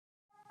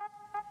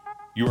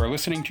You are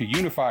listening to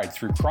Unified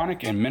Through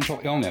Chronic and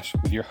Mental Illness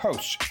with your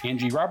hosts,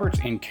 Angie Roberts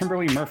and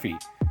Kimberly Murphy.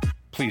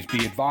 Please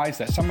be advised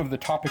that some of the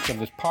topics of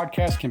this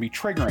podcast can be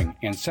triggering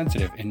and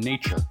sensitive in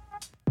nature.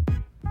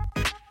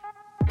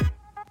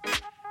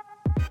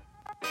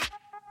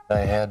 I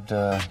had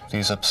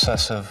these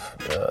obsessive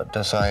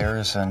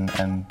desires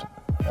and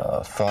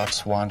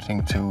thoughts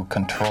wanting to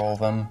control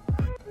them,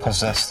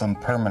 possess them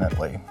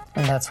permanently.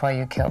 And that's why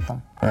you killed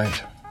them.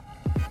 Right.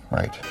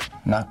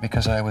 Not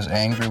because I was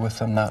angry with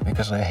them, not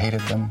because I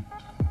hated them,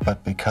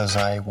 but because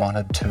I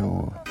wanted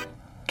to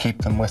keep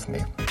them with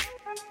me.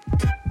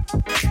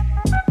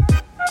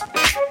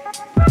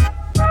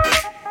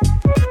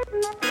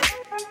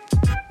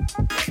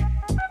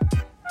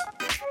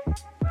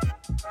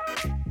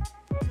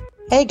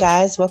 Hey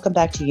guys, welcome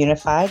back to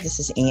Unified. This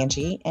is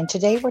Angie, and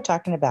today we're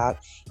talking about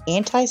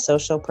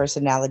antisocial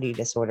personality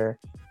disorder,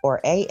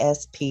 or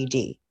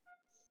ASPD.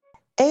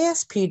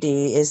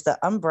 ASPD is the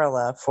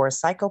umbrella for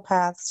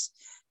psychopaths,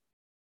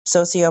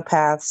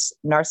 sociopaths,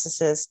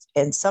 narcissists,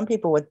 and some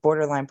people with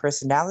borderline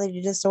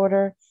personality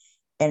disorder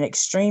and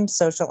extreme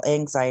social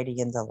anxiety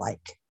and the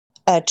like.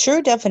 A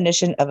true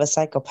definition of a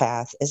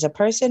psychopath is a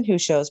person who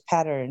shows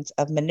patterns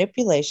of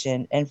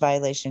manipulation and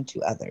violation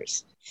to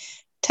others.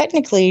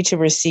 Technically, to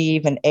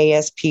receive an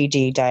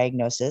ASPD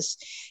diagnosis,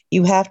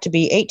 you have to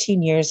be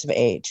 18 years of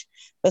age,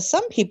 but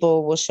some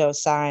people will show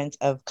signs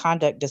of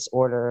conduct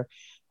disorder,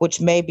 which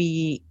may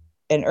be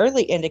an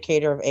early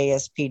indicator of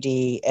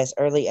ASPD as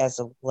early as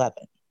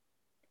 11.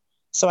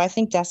 So I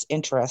think that's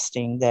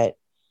interesting that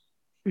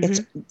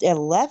it's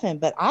 11,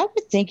 but I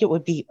would think it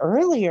would be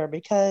earlier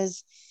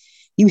because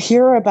you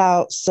hear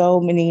about so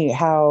many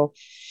how,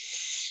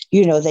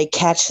 they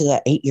catch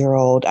the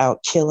 8-year-old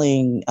out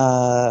killing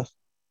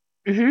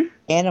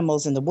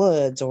animals in the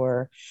woods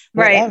or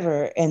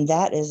whatever. Right. And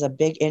that is a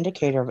big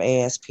indicator of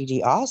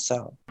ASPD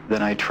also.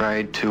 Then I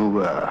tried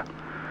to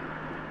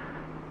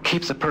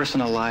keep the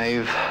person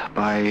alive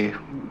by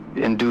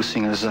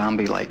inducing a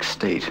zombie-like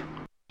state.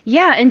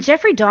 Yeah, and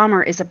Jeffrey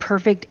Dahmer is a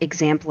perfect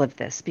example of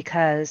this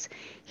because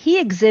he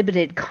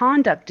exhibited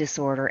conduct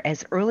disorder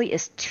as early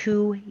as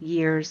 2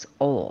 years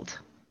old.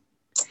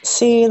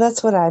 See,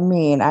 that's what I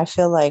mean. I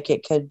feel like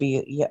it could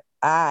be,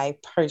 I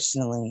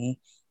personally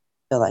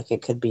feel like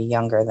it could be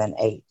younger than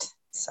 8.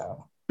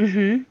 So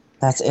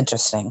that's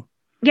interesting.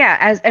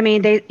 Yeah,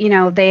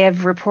 they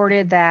have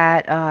reported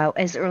that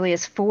as early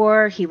as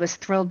 4, he was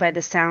thrilled by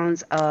the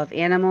sounds of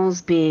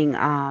animals being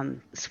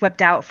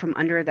swept out from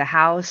under the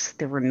house,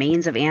 the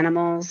remains of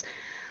animals.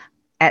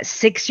 At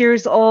 6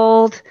 years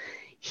old,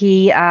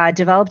 he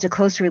developed a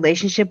close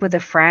relationship with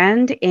a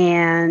friend,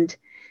 and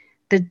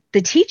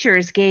the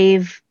teachers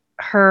gave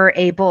her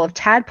a bowl of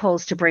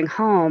tadpoles to bring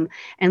home,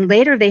 and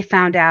later they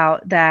found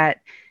out that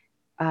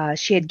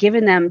she had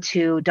given them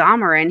to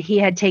Dahmer, and he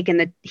had taken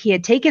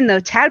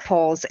the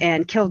tadpoles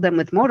and killed them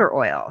with motor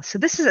oil. So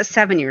this is at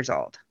 7 years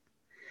old.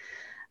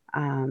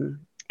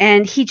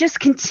 And he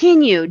just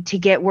continued to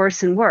get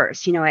worse and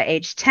worse. At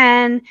age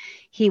 10,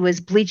 he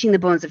was bleaching the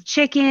bones of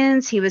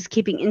chickens. He was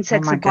keeping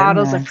insects in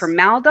bottles of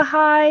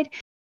formaldehyde.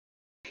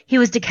 He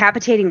was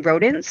decapitating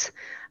rodents.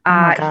 Oh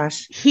my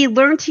gosh. He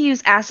learned to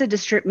use acid to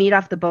strip meat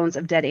off the bones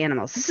of dead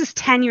animals. This is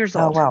 10 years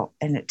old. Oh, wow.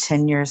 And at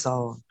 10 years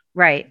old.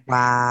 Right.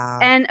 Wow.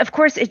 And of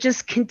course, it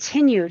just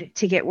continued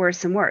to get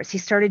worse and worse. He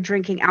started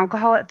drinking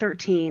alcohol at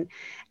 13.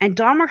 And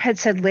Dahmer had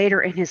said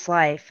later in his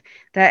life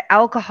that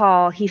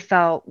alcohol, he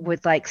felt,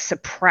 would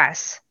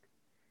suppress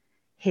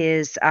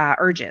his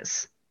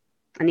urges.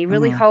 And he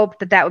really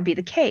hoped that would be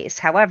the case.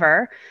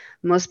 However,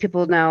 most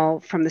people know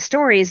from the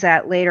stories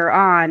that later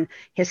on,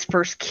 his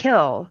first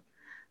kill,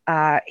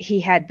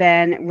 he had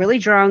been really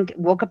drunk,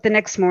 woke up the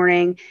next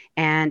morning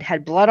and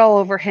had blood all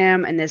over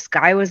him. And this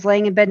guy was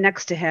laying in bed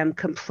next to him,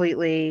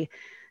 completely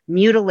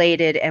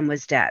mutilated, and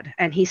was dead.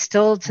 And he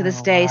still to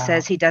this day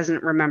says he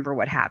doesn't remember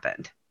what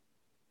happened.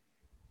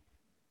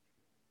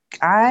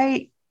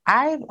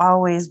 I've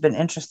always been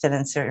interested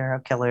in serial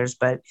killers,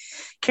 but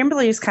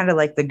Kimberly is kind of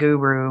like the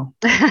guru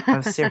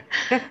of serial.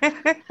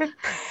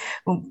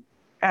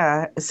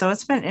 So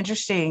it's been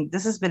interesting.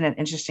 This has been an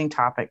interesting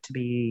topic to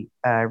be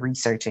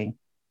researching.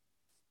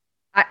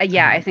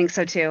 I think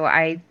so too.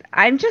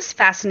 I'm just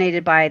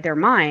fascinated by their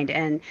mind.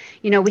 And,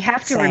 we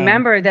have to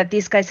remember that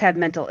these guys have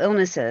mental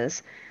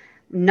illnesses,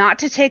 not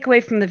to take away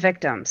from the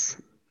victims.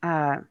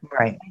 Right.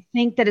 I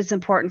think that it's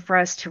important for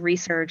us to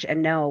research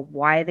and know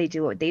why they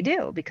do what they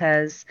do,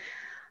 because,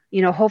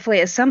 hopefully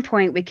at some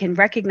point we can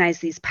recognize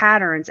these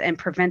patterns and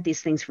prevent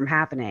these things from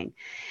happening.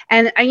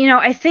 And,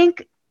 I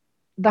think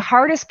the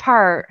hardest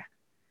part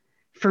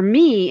for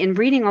me in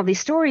reading all these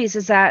stories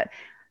is that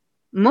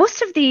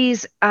most of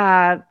these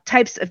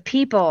types of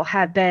people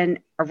have been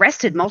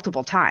arrested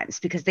multiple times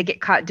because they get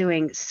caught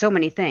doing so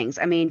many things.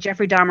 I mean,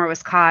 Jeffrey Dahmer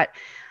was caught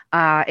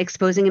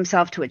exposing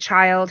himself to a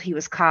child. He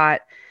was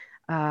caught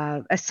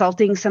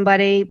assaulting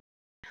somebody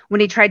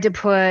when he tried to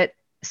put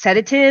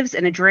sedatives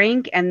in a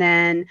drink and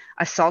then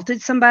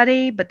assaulted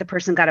somebody, but the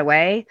person got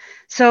away.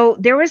 So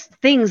there was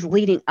things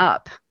leading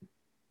up.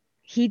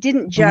 He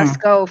didn't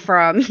just go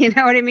from, you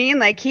know what I mean?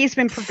 Like, he's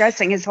been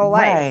progressing his whole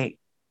life.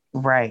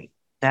 Right.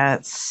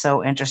 That's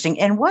so interesting.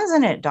 And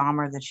wasn't it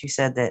Dahmer that you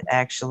said that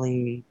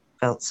actually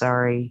felt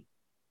sorry,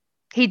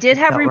 He did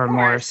have felt remorse.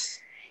 remorse?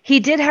 He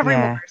did have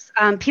Yeah.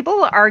 remorse. People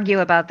will argue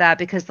about that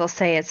because they'll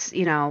say it's,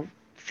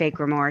 fake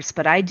remorse.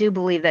 But I do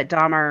believe that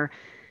Dahmer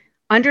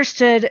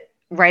understood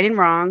right and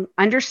wrong,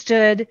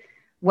 understood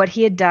what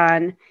he had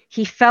done.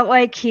 He felt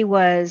like he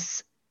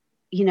was,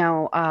 you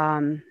know,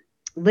 um,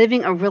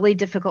 living a really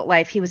difficult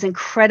life. He was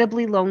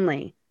incredibly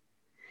lonely,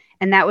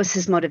 and that was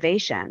his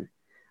motivation.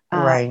 Uh,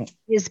 Right.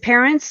 his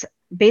parents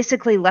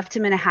basically left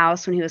him in a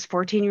house when he was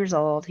 14 years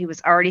old. He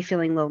was already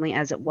feeling lonely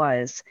as it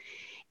was.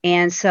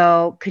 And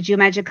so, could you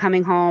imagine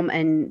coming home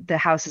and the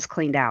house is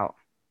cleaned out?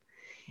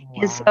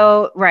 And Wow.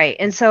 so, right.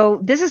 And so,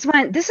 this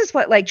is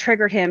what like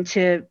triggered him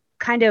to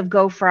kind of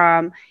go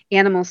from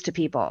animals to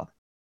people.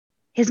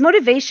 His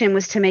motivation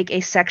was to make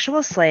a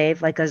sexual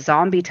slave, like a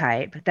zombie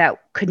type, that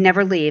could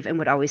never leave and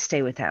would always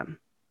stay with him.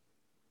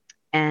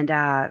 And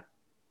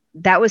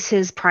that was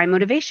his prime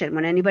motivation.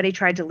 When anybody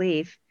tried to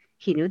leave,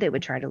 he knew they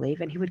would try to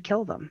leave and he would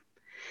kill them.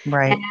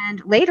 Right.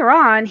 And later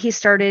on, he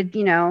started,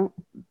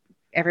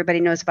 everybody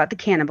knows about the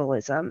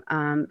cannibalism.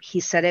 He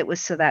said it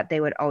was so that they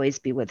would always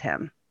be with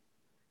him.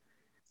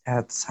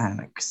 That's kind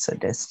of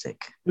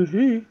sadistic.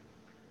 Hmm.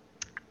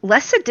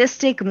 Less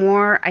sadistic,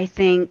 more, I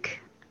think.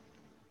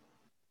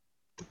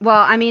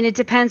 Well, I mean, it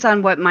depends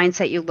on what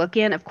mindset you look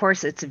in. Of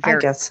course, it's I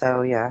very. guess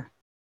so, yeah.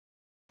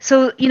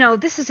 So,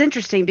 this is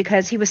interesting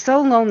because he was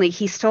so lonely.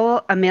 He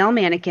stole a male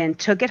mannequin,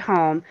 took it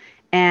home,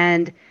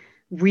 and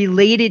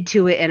related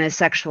to it in a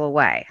sexual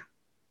way,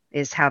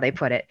 is how they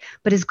put it.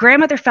 But his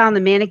grandmother found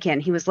the mannequin.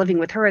 He was living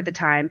with her at the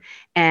time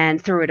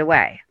and threw it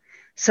away.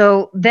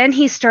 So then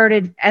he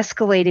started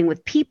escalating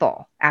with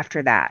people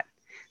after that.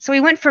 So he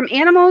went from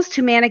animals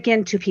to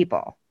mannequin to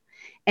people,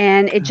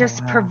 and it Oh,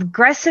 just wow.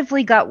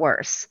 progressively got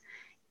worse.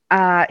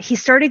 He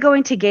started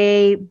going to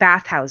gay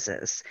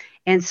bathhouses.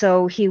 And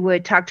so he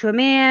would talk to a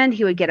man,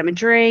 he would get him a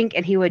drink,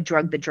 and he would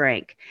drug the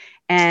drink.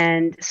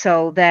 And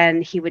so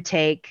then he would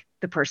take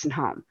the person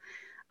home.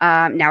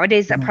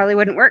 Nowadays, that Mhm. probably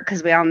wouldn't work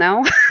because we all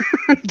know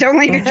don't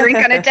leave your drink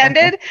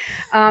unattended.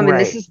 And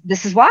this Right. is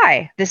this is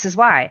why. This is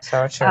why.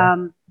 So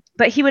true.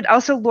 But he would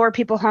also lure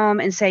people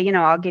home and say,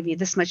 I'll give you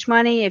this much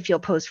money if you'll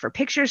pose for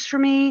pictures for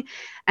me.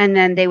 And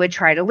then they would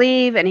try to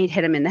leave, and he'd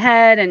hit him in the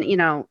head, and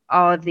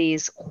all of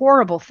these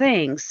horrible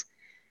things.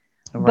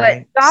 But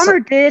Right. So,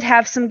 Dahmer did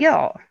have some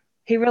guilt.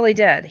 He really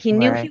did. He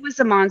knew he right. was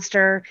a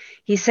monster.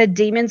 He said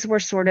demons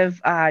were sort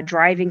of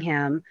driving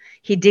him.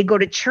 He did go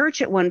to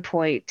church at one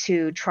point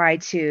to try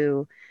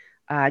to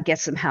get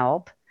some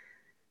help.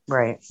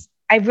 Right.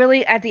 I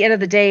really, at the end of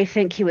the day,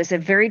 think he was a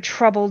very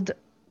troubled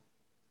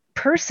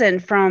person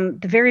from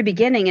the very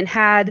beginning, and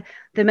had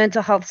the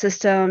mental health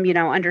system,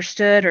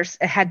 understood, or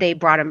had they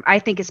brought him, I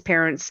think his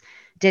parents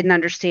didn't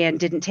understand,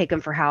 didn't take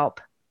him for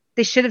help.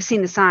 They should have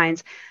seen the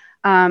signs.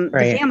 The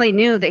Right. family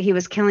knew that he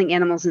was killing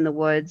animals in the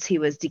woods. He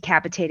was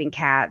decapitating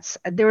cats.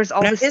 There was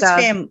all Now this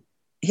stuff.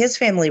 his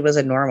family was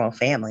a normal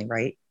family,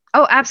 right?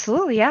 Oh,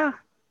 absolutely. Yeah.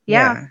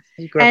 Yeah. Yeah.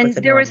 He grew up with And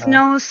a there was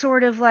normal. no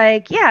sort of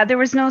like, yeah, there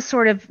was no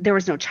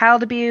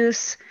child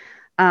abuse.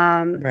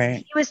 Right.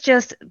 He was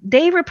just,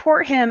 they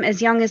report him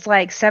as young as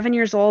like 7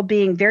 years old,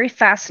 being very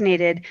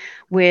fascinated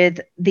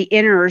with the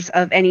inners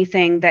of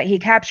anything that he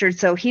captured.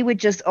 So he would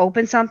just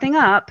open something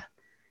up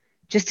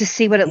just to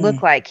see what it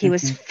looked like. He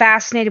was Mm-hmm.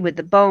 fascinated with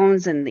the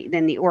bones and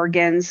the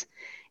organs.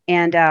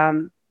 And,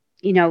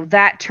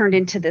 that turned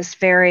into this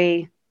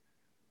very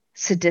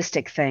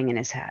sadistic thing in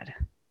his head.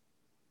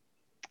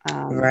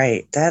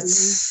 Right.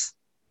 Mhm.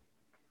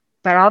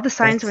 But all the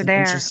signs That's were an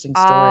there. interesting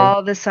story.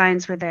 All the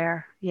signs were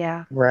there.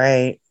 Yeah.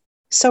 Right.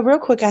 So real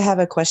quick, I have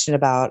a question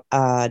about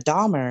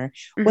Dahmer.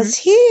 Hmm. Was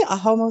he a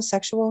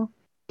homosexual?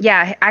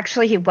 Yeah,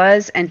 actually he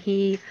was, and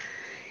he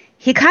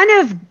kind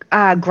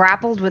of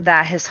grappled with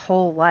that his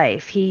whole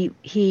life. He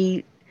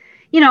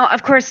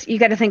of course, you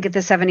got to think of the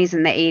 70s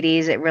and the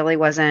 80s. It really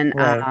wasn't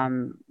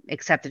Right.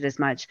 accepted as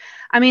much.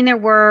 I mean, there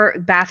were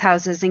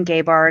bathhouses and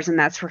gay bars, and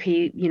that's where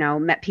he,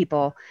 met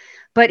people.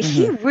 But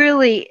he Hmm.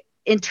 really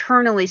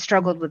internally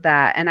struggled with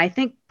that. And I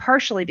think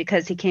partially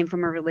because he came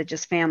from a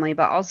religious family,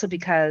 but also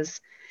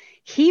because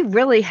he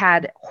really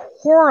had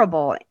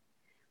horrible,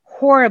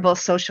 horrible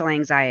social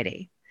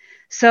anxiety.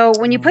 So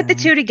when you put the Oh,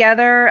 two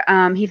together,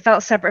 he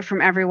felt separate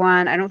from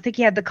everyone. I don't think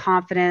he had the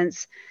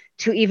confidence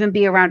to even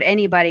be around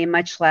anybody,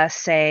 much less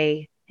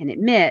say and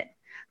admit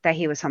that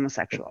he was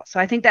homosexual. So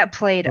I think that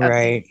played a big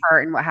right.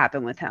 part in what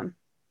happened with him.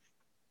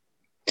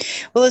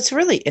 Well, it's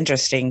really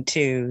interesting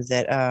too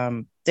that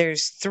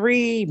there's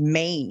three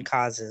main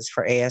causes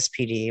for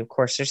ASPD. Of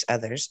course, there's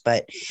others,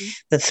 but Mhm.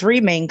 the three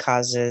main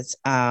causes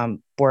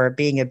were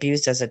being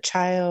abused as a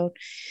child,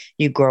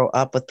 you grow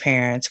up with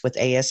parents with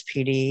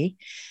ASPD,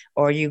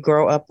 or you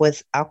grow up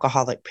with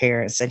alcoholic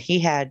parents. And he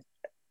had,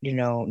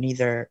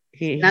 neither.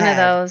 None of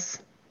those.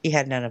 He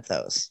had none of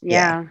those.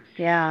 Yeah. Yeah,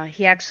 yeah.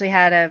 He actually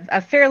had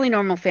a fairly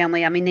normal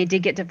family. I mean, they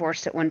did get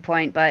divorced at one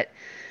point, but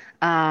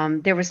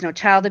there was no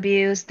child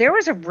abuse. There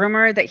was a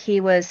rumor that he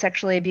was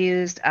sexually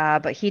abused,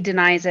 but he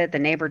denies it. The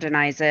neighbor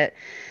denies it.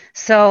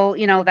 So,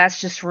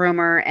 that's just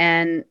rumor.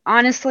 And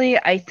honestly,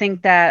 I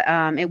think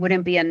that it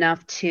wouldn't be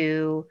enough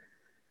to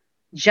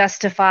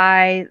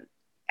justify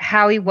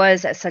how he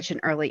was at such an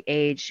early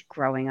age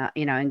growing up,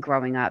 and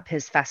growing up,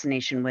 his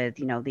fascination with,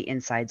 the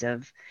insides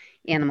of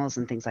animals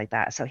and things like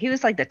that. So he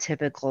was like the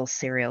typical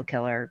serial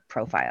killer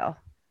profile.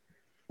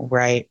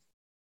 Right.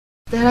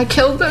 That I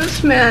killed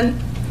those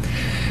men.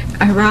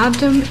 I robbed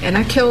them and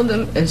I killed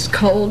them as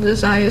cold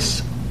as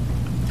ice.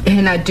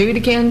 And I'd do it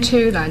again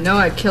too. And I know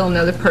I'd kill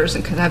another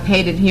person because I've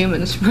hated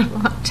humans for a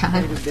long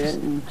time.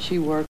 And she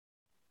worked.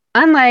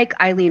 Unlike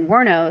Eileen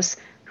Wuornos,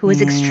 who was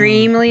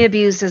extremely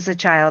abused as a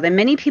child, and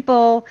many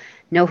people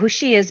know who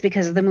she is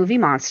because of the movie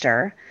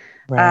Monster.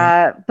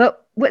 Right.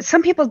 But what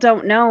some people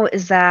don't know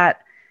is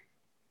that,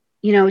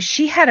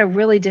 she had a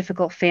really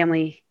difficult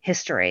family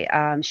history.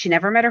 She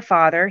never met her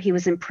father. He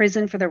was in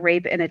prison for the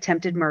rape and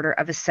attempted murder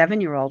of a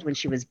 7-year-old when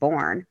she was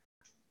born.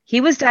 He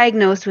was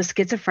diagnosed with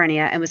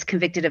schizophrenia and was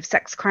convicted of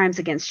sex crimes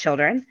against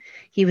children.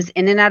 He was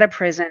in and out of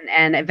prison,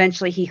 and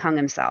eventually he hung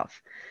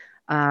himself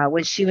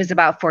when she was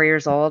about 4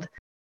 years old.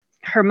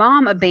 Her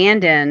mom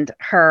abandoned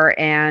her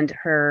and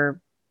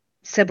her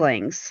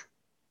siblings,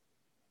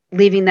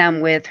 leaving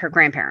them with her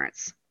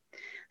grandparents.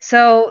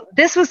 So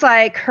this was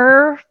like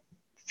her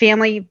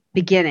family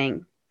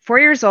beginning. 4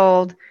 years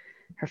old,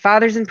 her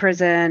father's in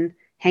prison,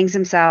 hangs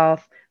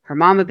himself, her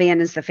mom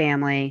abandons the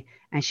family,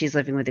 and she's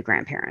living with the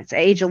grandparents. At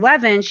age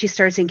 11, she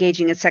starts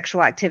engaging in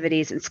sexual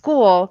activities in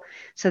school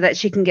so that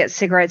she can get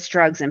cigarettes,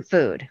 drugs, and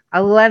food.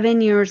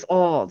 11 years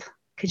old.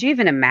 Could you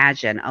even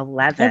imagine?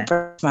 11. That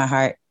breaks my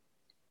heart.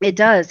 It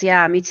does.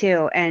 Yeah, me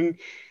too. And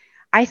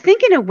I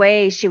think in a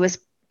way she was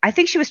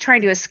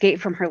trying to escape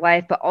from her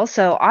life, but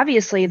also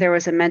obviously there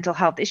was a mental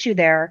health issue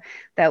there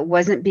that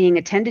wasn't being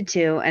attended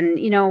to.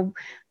 And,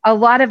 a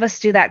lot of us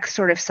do that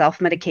sort of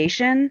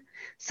self-medication.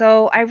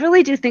 So I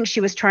really do think she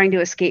was trying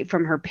to escape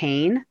from her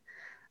pain.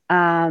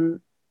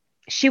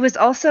 She was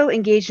also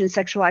engaged in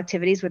sexual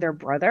activities with her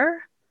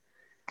brother.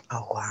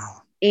 Oh,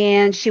 wow.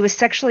 And she was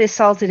sexually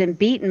assaulted and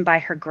beaten by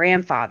her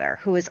grandfather,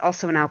 who is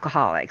also an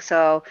alcoholic.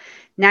 So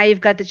now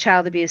you've got the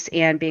child abuse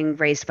and being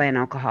raised by an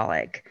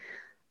alcoholic.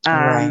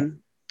 Right.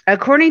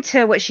 According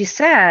to what she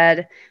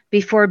said,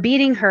 before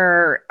beating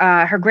her,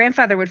 her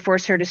grandfather would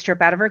force her to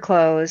strip out of her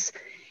clothes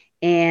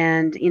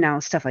and,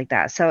 stuff like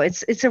that. So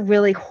it's a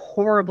really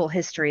horrible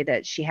history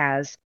that she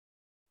has.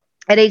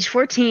 At age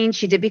 14,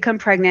 she did become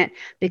pregnant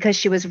because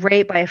she was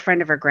raped by a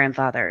friend of her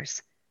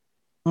grandfather's,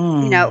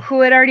 who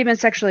had already been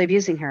sexually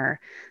abusing her.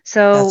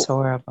 So that's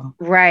horrible.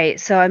 Right.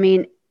 So, I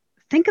mean,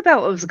 think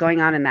about what was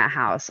going on in that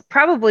house.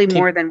 Probably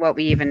more than what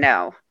we even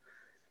know.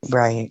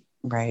 Right.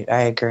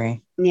 I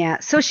agree. Yeah.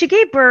 So she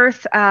gave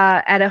birth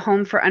at a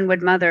home for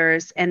unwed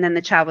mothers, and then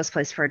the child was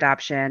placed for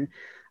adoption.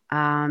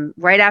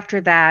 Right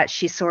after that,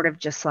 she sort of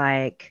just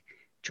like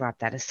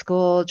dropped out of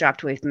school,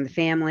 dropped away from the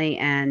family,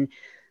 and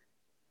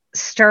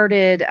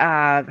started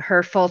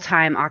her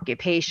full-time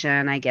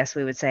occupation, I guess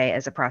we would say,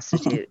 as a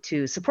prostitute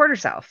to support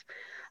herself.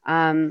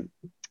 And,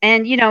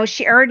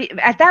 she already,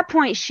 at that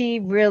point, she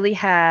really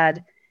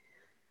had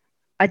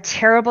a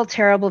terrible,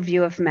 terrible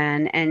view of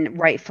men, and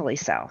rightfully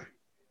so.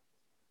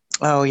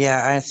 Oh,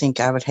 yeah. I think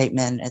I would hate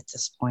men at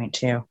this point,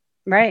 too.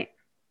 Right.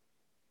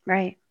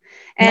 And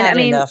not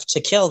enough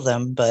to kill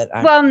them, but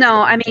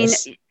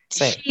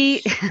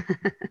she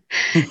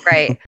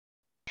right.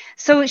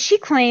 So she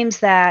claims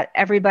that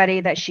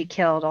everybody that she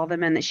killed, all the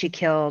men that she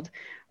killed,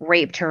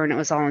 raped her, and it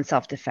was all in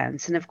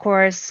self-defense. And of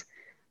course,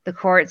 the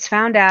courts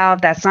found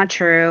out that's not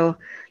true.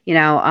 We're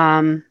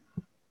not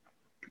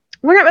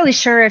really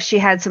sure if she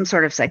had some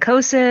sort of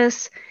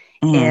psychosis,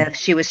 if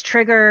she was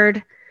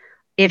triggered,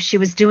 if she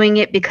was doing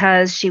it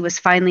because she was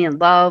finally in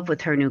love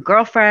with her new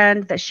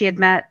girlfriend that she had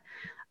met.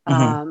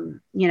 We're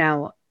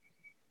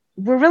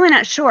really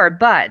not sure,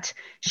 but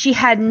she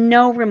had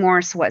no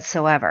remorse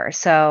whatsoever.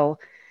 So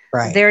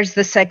there's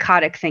the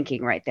psychotic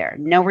thinking right there.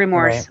 No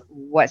remorse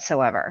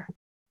whatsoever.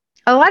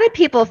 A lot of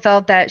people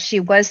felt that she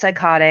was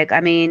psychotic. I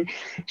mean,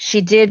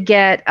 she did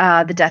get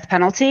the death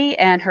penalty,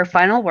 and her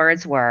final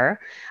words were,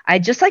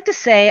 "I'd just like to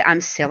say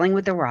I'm sailing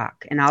with the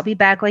Rock, and I'll be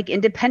back like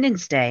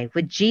Independence Day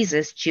with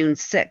Jesus June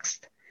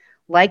 6th.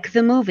 Like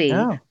the movie,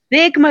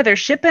 Big Mother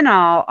ship and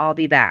all, I'll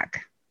be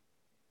back."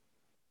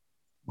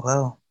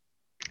 Whoa.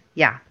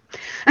 Yeah.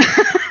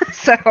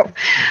 So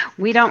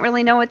we don't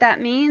really know what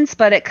that means,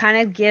 but it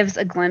kind of gives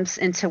a glimpse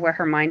into where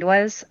her mind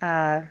was.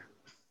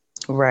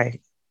 Right.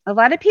 A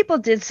lot of people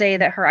did say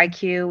that her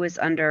IQ was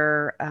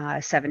under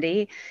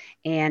 70,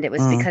 and it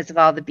was because of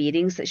all the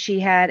beatings that she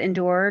had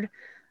endured.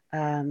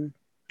 I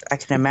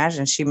can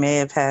imagine she may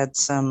have had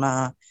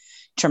some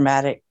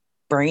traumatic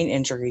brain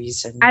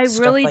injuries and I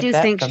stuff really like do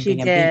that think from she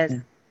being did.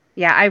 beaten.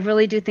 Yeah, I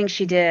really do think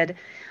she did.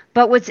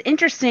 But what's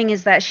interesting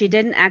is that she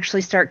didn't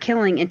actually start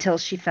killing until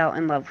she fell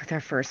in love with her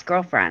first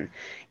girlfriend.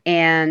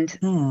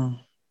 And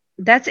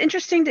that's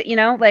interesting to,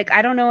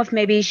 I don't know if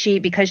maybe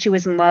because she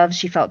was in love,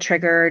 she felt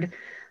triggered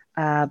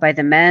by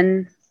the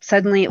men.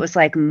 Suddenly it was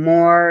like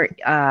more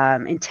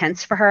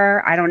intense for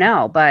her. I don't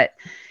know. But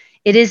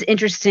it is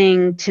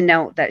interesting to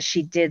note that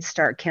she did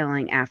start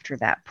killing after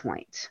that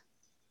point.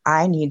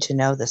 I need to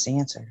know this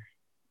answer.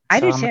 I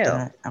So do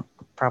too. I'm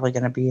probably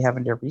gonna be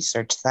having to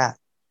research that.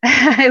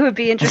 It would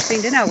be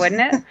interesting to know,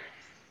 wouldn't it?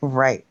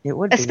 Right. It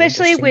would be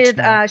Especially interesting to with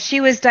know.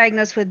 she was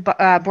diagnosed with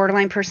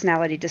borderline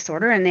personality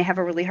disorder, and they have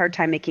a really hard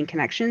time making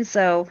connections.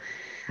 So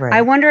I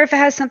Right. wonder if it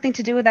has something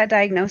to do with that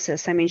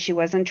diagnosis. I mean, she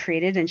was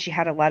untreated and she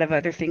had a lot of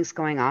other things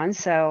going on.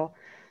 So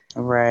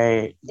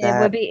Right. it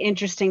would That be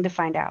interesting to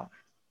find out.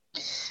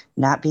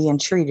 not being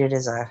treated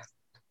is a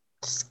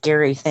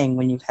scary thing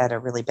when you've had a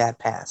really bad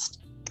past.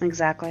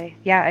 Exactly.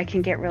 Yeah, it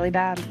can get really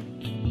bad.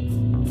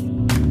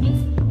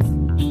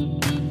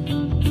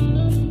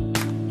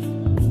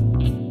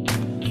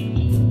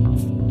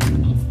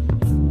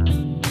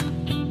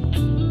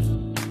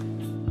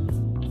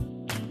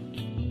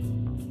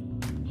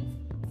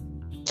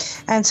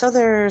 And so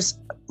there's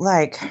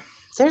like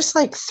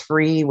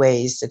three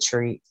ways to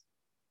treat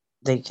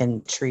they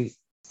can treat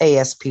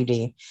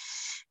ASPD.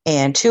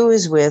 And two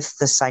is with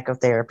the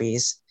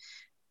psychotherapies.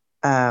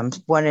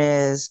 One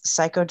is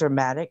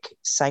psychodramatic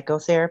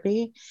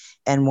psychotherapy,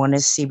 and one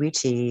is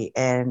CBT.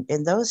 And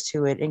in those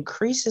two, it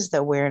increases the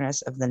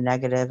awareness of the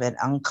negative and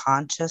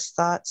unconscious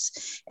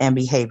thoughts and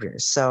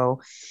behaviors.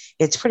 So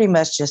it's pretty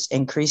much just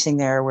increasing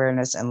their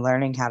awareness and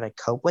learning how to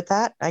cope with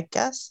that, I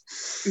guess,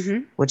 Hmm.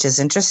 which is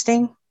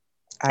interesting.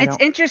 I It's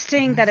don't,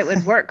 interesting that it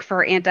would work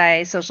for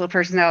antisocial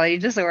personality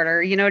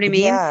disorder. You know what I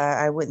mean? yeah,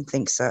 I wouldn't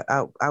think so.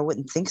 I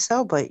wouldn't think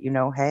so, but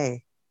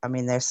hey, I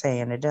mean, they're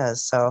saying it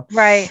does. So,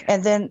 Right.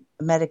 and then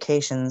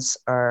medications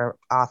are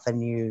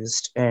often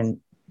used, and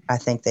I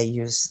think they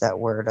use that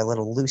word a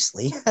little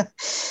loosely.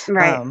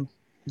 Right. um,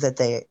 that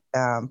they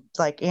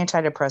like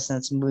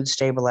antidepressants, mood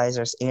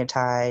stabilizers,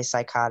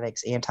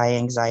 antipsychotics,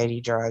 anti-anxiety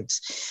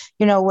drugs,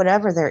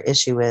 whatever their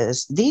issue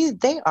is,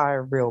 they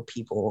are real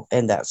people,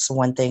 and that's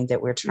one thing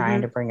that we're trying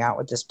Hmm. to bring out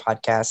with this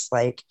podcast.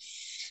 Like,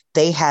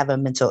 they have a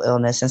mental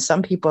illness, and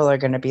some people are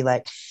going to be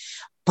like,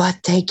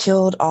 but they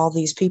killed all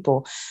these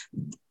people.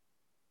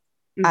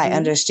 I Hmm.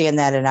 understand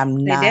that, and I'm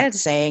They not did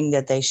saying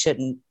that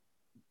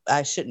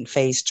I shouldn't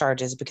face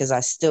charges, because I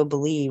still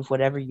believe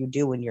whatever you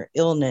do in your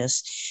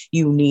illness,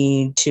 you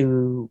need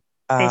to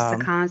face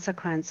the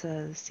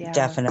consequences. Yeah.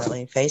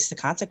 definitely face the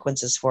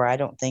consequences for. I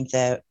don't think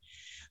that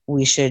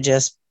we should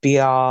just be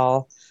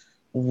all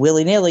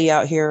willy-nilly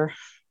out here.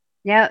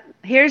 Yeah.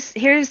 Here's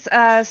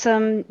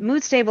some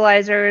mood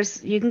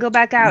stabilizers. You can go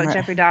back out, Right.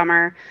 Jeffrey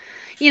Dahmer.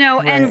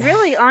 And Right.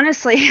 really,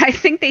 honestly, I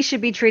think they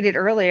should be treated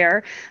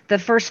earlier. The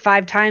first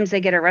 5 times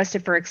they get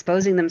arrested for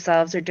exposing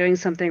themselves or doing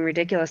something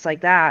ridiculous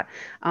like that,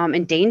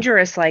 and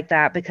dangerous like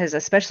that, because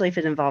especially if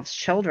it involves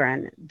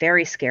children,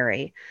 very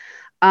scary.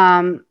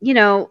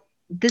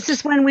 This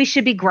is when we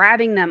should be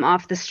grabbing them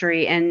off the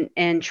street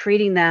and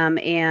treating them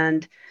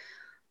and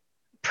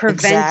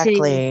preventing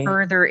Exactly.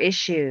 further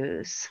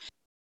issues.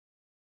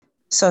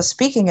 So,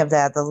 speaking of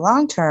that, the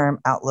long term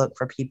outlook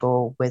for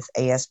people with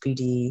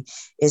ASPD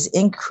is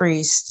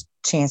increased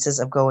chances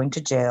of going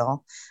to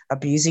jail,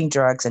 abusing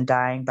drugs, and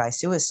dying by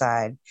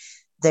suicide.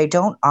 They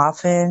don't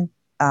often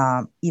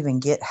even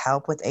get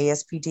help with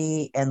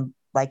ASPD. And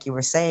like you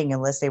were saying,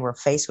 unless they were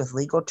faced with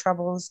legal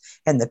troubles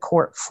and the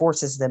court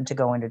forces them to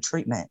go into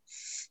treatment.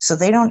 So,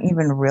 they don't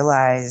even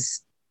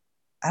realize,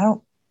 I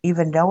don't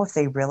even know if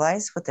they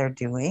realize what they're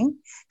doing,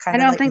 I kind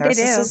of don't like think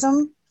they do.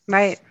 narcissism.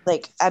 Right.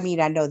 Like, I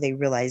mean, I know they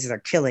realize they're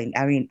killing.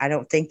 I mean, I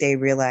don't think they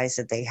realize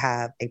that they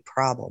have a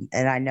problem.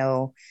 And I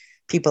know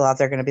people out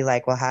there are going to be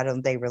like, well, how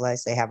don't they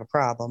realize they have a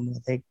problem?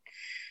 Well,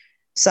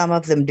 some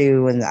of them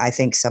do, and I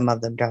think some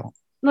of them don't.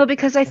 Well,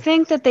 because I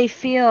think that they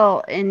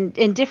feel in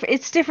different,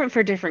 it's different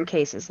for different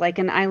cases. Like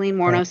in Eileen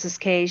Right. Mornos's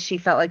case, she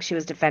felt like she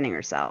was defending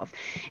herself.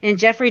 In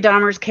Jeffrey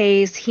Dahmer's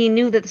case, he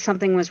knew that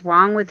something was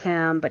wrong with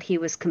him, but he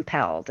was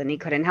compelled and he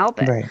couldn't help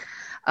it. Right.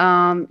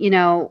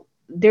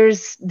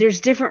 There's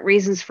different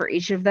reasons for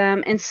each of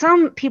them, and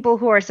some people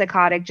who are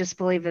psychotic just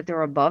believe that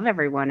they're above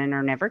everyone and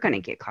are never going to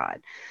get caught.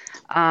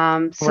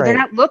 So they're Right.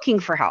 not looking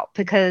for help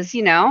because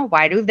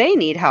why do they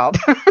need help?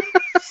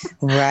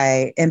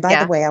 Right. And by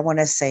the Yeah. way, I want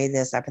to say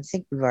this. I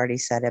think we've already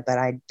said it, but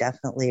I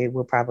definitely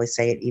will probably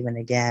say it even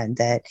again,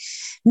 that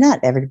not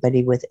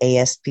everybody with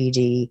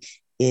ASPD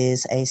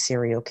is a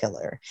serial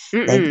killer.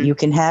 That Mm-mm. you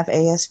can have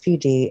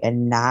ASPD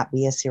and not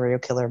be a serial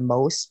killer.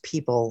 Most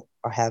people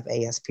who have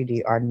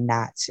ASPD are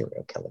not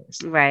serial killers.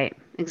 Right.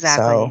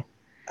 Exactly.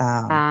 So,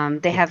 um,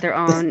 They have their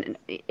own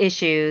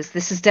issues.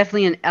 This is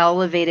definitely an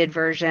elevated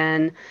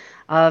version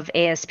of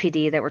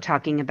ASPD that we're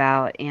talking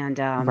about, and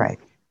right.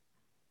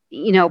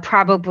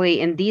 probably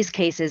in these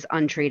cases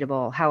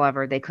untreatable.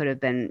 However, they could have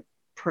been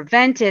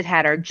prevented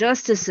had our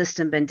justice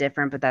system been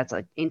different, but that's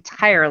an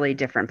entirely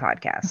different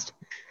podcast.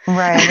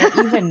 Right.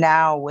 And even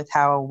now, with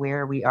how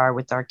aware we are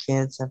with our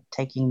kids of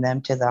taking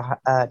them to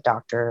the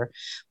doctor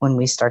when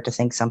we start to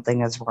think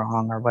something is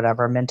wrong or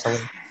whatever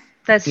mentally,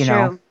 That's you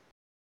know. true.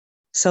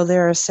 So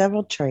there are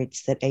several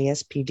traits that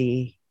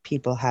ASPD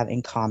people have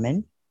in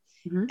common.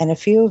 Mhm. And a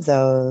few of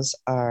those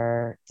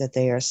are that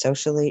they are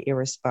socially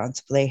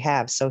irresponsible. They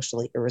have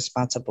socially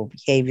irresponsible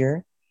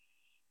behavior.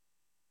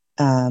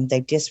 They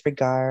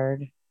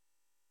disregard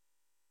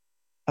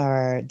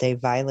or they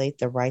violate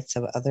the rights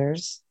of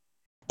others.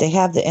 They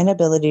have the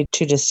inability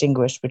to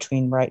distinguish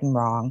between right and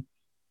wrong.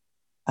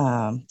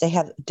 They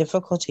have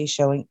difficulty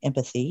showing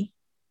empathy.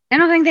 I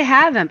don't think they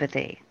have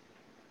empathy.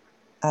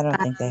 I don't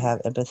think they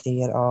have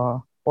empathy at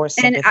all, or And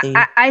sympathy.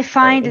 I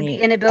find any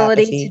the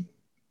inability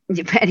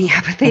apathy. to any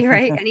apathy,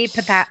 right? Any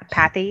pathy.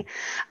 Apathy.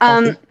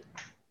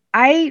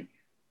 I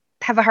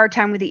have a hard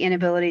time with the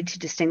inability to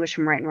distinguish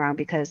from right and wrong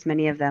because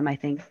many of them, I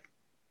think,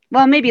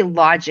 well, maybe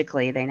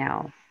logically they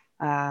know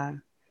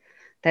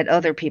that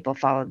other people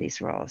follow these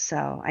rules.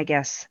 So I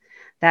guess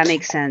that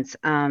makes sense.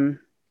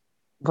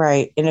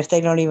 Right. And if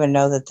they don't even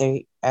know that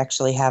they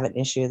actually have an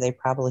issue, they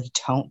probably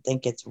don't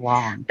think it's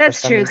wrong.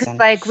 That's true. Because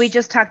like we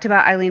just talked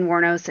about Eileen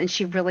Wuornos, and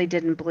she really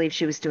didn't believe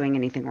she was doing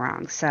anything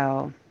wrong.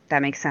 So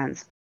that makes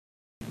sense.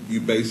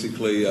 You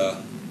basically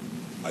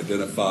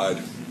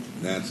identified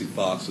Nancy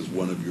Fox as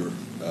one of your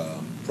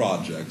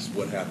projects.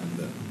 What happened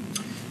then?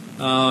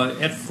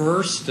 At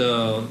first,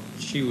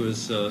 she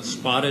was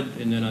spotted,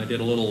 and then I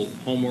did a little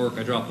homework.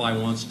 I dropped by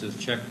once to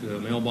check the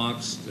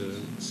mailbox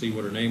to see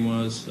what her name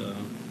was.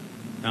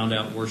 Found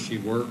out where she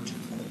worked.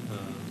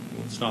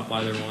 Stopped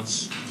by there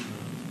once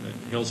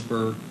at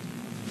Hillsburg.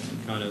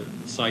 Kind of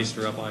sized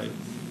her up.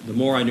 The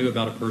more I knew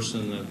about a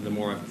person, the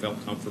more I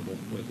felt comfortable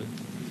with it.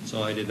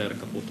 So I did that a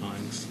couple of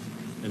times.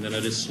 And then I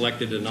just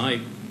selected a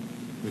night,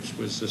 which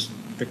was this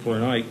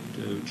particular night,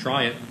 to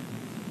try it,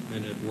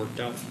 and it worked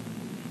out.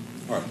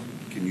 All right.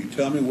 Can you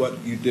tell me what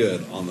you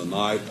did on the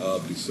night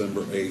of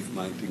December 8th,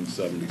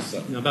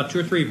 1977? Now, about 2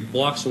 or 3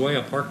 blocks away,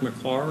 I parked my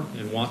car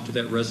and walked to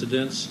that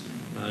residence.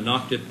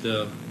 Knocked at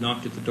the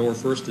door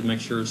first to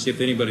make sure, see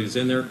if anybody was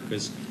in there,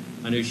 because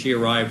I knew she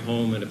arrived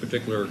home at a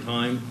particular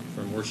time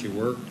from where she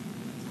worked.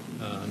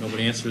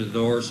 Nobody answered the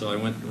door, so I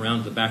went around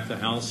to the back of the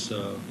house,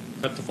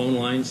 cut the phone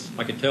lines.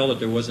 I could tell that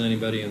there wasn't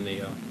anybody in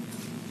the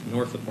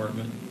north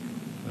apartment.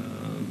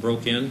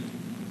 Broke in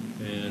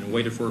and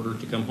waited for her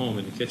to come home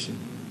in the kitchen.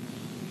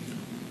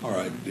 All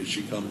right. Did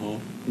she come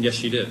home? Yes,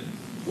 she did.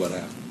 What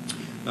happened?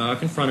 I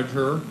confronted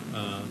her,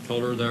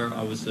 told her there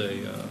I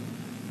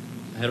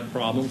had a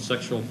problem,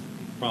 sexual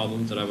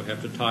problem, that I would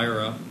have to tie her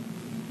up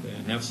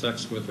and have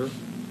sex with her.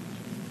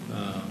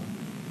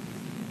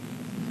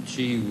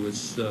 She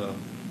was a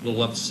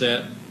little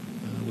upset.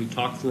 We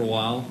talked for a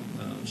while.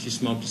 She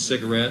smoked a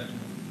cigarette.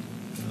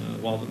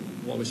 While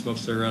we smoked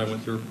a cigarette, I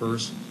went through her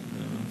purse,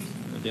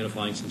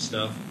 identifying some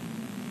stuff.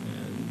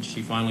 And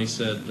she finally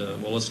said,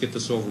 well, let's get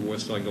this over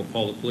with so I can go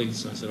call the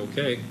police. And I said,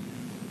 okay.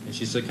 And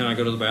she said, can I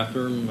go to the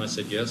bathroom? And I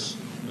said, yes.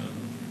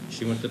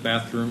 She went to the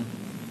bathroom.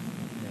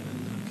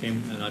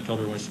 And I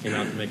told her when she came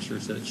out to make sure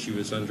that she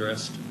was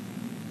undressed.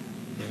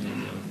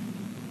 And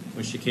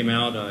when she came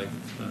out, I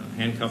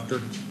handcuffed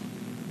her.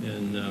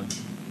 And I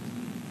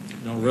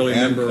don't really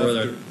remember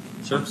whether...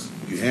 Sir?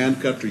 You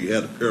handcuffed her? You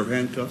had a pair of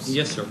handcuffs?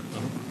 Yes, sir.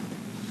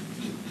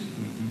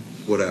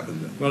 What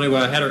happened then? Well, anyway,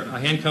 I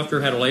handcuffed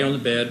her, had her lay on the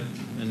bed,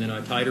 and then I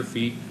tied her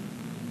feet.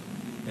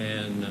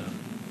 And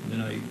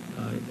then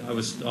I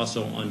was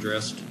also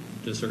undressed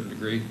to a certain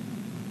degree.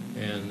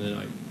 And then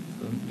I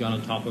got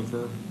on top of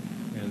her.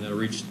 And then I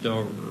reached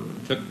over,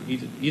 took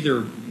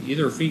either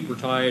her feet were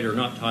tied or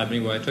not tied. But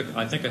anyway,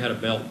 I think I had a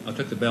belt. I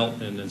took the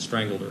belt and then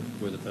strangled her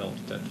with a belt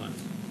at that time.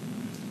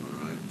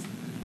 All right.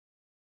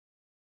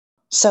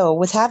 So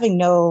with having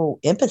no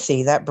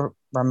empathy, that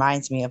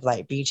reminds me of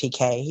like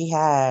BTK. He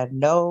had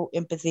no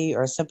empathy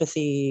or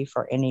sympathy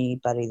for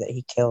anybody that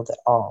he killed at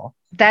all.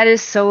 That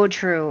is so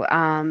true.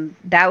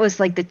 That was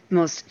like the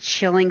most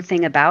chilling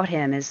thing about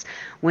him is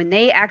when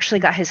they actually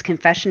got his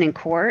confession in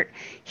court,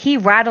 he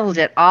rattled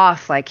it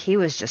off like he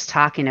was just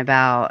talking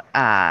about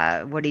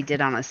what he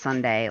did on a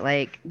Sunday.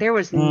 Like there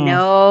was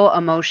no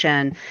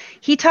emotion.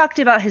 He talked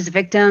about his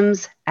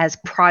victims as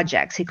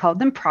projects. He called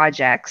them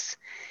projects.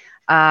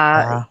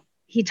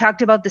 He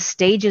talked about the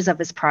stages of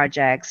his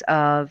projects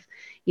of,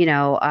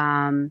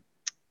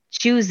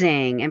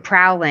 choosing and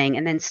prowling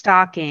and then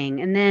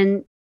stalking and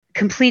then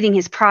completing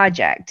his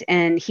project.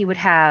 And he would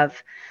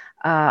have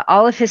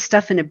all of his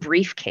stuff in a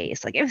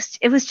briefcase. Like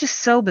it was just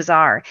so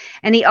bizarre.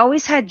 And he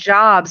always had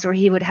jobs where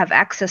he would have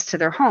access to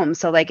their home.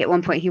 So like at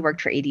one point he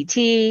worked for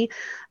ADT.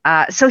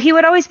 So he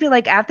would always be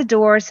like at the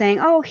door saying,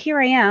 oh, here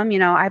I am,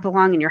 I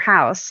belong in your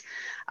house.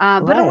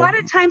 But a lot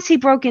of times he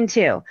broke in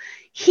too.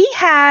 He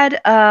had,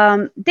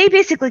 they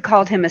basically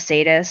called him a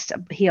sadist.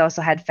 He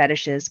also had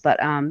fetishes, but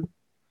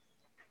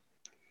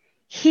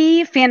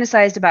he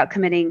fantasized about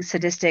committing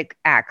sadistic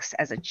acts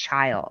as a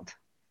child,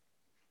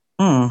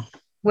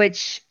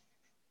 which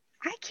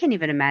I can't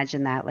even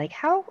imagine that. Like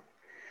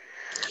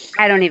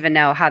I don't even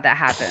know how that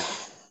happened.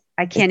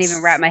 I can't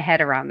even wrap my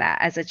head around that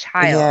as a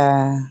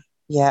child.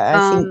 Yeah.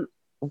 I think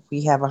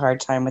we have a hard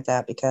time with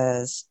that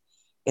because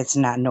it's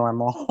not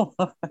normal.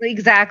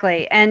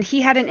 Exactly. And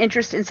he had an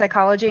interest in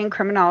psychology and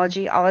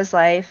criminology all his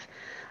life.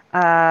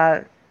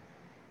 But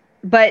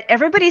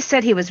everybody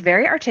said he was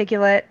very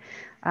articulate.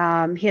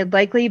 He had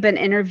likely been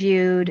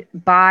interviewed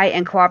by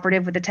and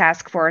cooperative with the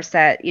task force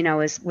that,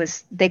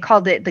 was they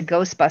called it the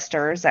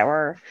Ghostbusters that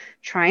were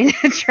trying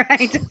to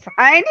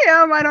find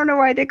him. I don't know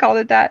why they called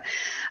it that.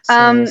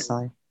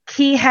 Seriously.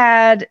 he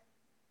had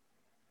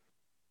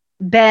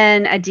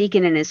been a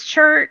deacon in his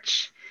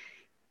church.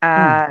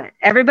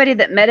 Everybody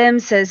that met him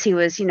says he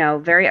was,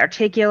 very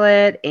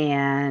articulate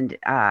and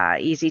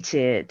easy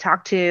to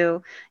talk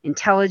to,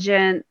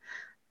 intelligent.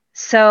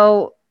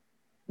 So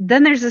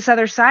then there's this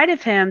other side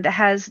of him that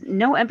has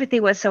no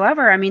empathy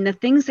whatsoever. I mean, the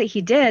things that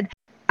he did,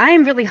 I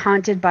am really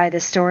haunted by the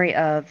story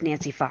of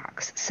Nancy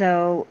Fox.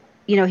 So,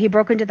 he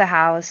broke into the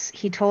house.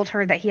 He told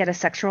her that he had a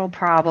sexual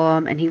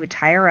problem and he would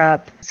tie her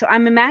up. So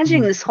I'm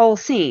imagining this whole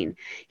scene.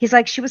 He's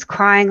like, she was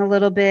crying a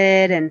little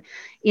bit and,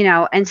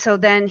 and so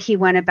then he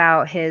went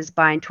about his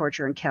bind,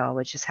 torture, and kill,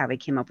 which is how he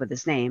came up with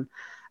his name.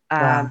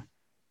 Wow.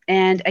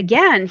 And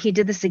again, he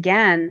did this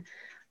again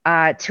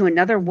to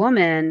another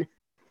woman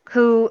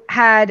who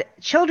had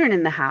children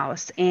in the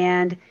house,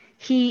 and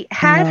he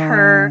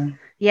had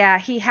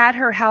he had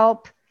her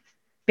help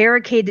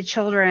barricade the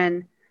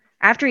children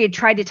after he had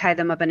tried to tie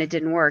them up and it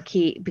didn't work.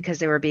 Because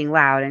they were being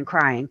loud and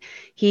crying,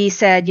 he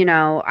said,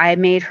 I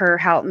made her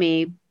help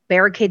me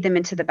barricade them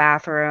into the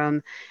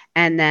bathroom.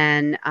 And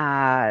then,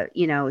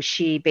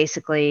 she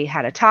basically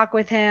had a talk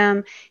with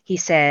him. He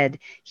said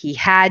he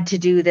had to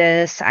do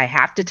this. I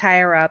have to tie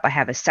her up. I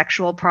have a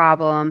sexual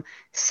problem,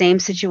 same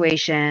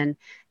situation.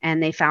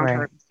 And they found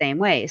her the same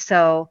way.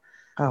 So,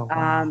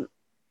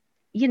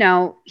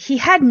 he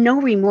had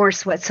no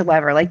remorse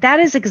whatsoever. Like, that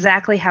is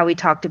exactly how we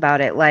talked about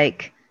it.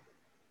 Like,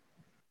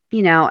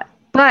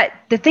 but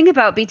the thing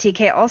about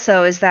BTK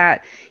also is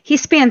that he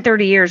spanned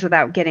 30 years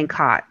without getting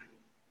caught.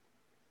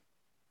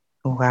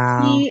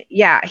 Wow.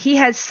 He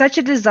had such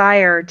a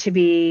desire to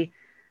be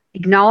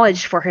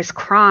acknowledged for his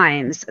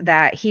crimes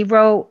that he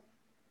wrote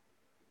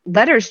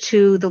letters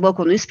to the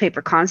local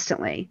newspaper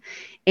constantly.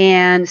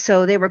 And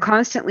so they were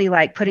constantly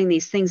like putting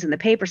these things in the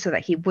paper so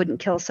that he wouldn't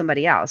kill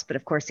somebody else. But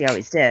of course he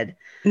always did.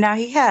 Now,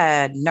 he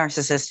had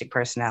narcissistic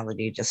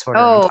personality disorder.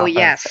 Oh,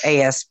 yes.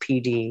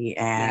 ASPD.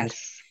 And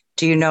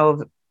do you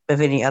know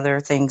of any other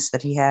things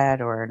that he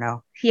had or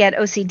no? He had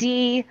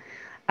OCD,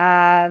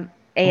 ASPD,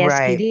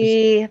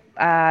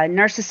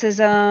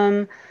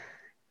 narcissism,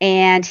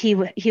 and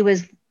he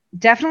was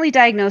definitely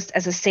diagnosed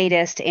as a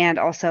sadist and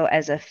also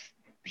as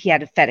he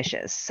had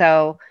fetishes.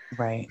 So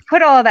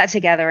put all of that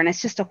together and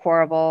it's just a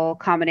horrible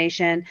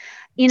combination,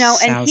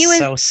 Sounds and he was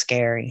so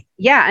scary.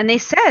 Yeah. And they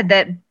said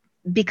that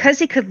because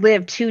he could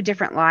live two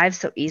different lives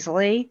so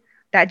easily,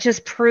 that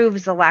just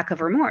proves the lack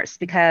of remorse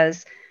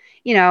because,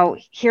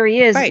 here he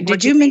is. Right.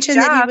 Did you mention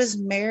that he was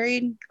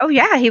married? Oh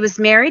yeah. He was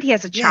married. He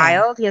has a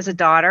child. He has a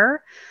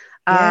daughter.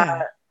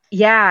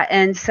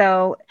 And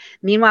so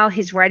meanwhile,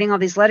 he's writing all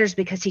these letters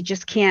because he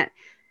just can't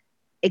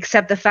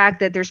accept the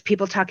fact that there's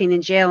people talking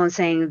in jail and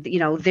saying,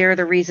 they're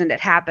the reason it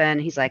happened.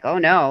 He's like, oh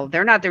no,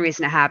 they're not the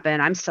reason it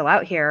happened. I'm still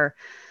out here.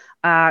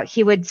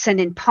 He would send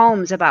in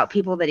poems about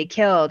people that he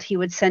killed. He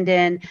would send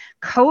in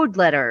code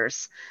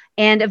letters.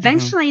 And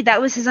eventually that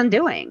was his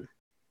undoing.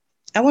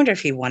 I wonder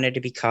if he wanted to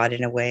be caught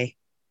in a way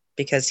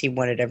because he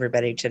wanted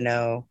everybody to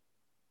know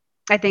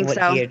I think what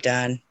so. he had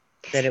done.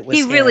 That it was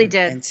he really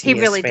did. And he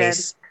really did.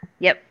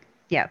 Yep.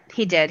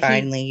 He did.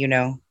 Finally,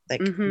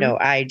 no,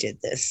 I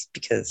did this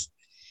because,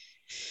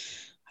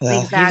 you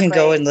exactly. can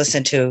go and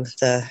listen to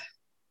the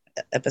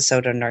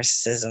episode on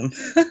narcissism.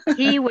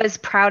 He was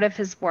proud of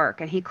his work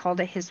and he called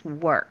it his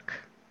work.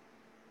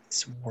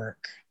 His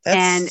work.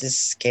 That's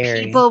just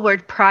scary. People were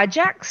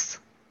projects.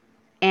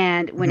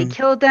 And when he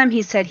killed them,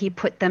 he said he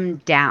put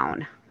them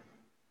down.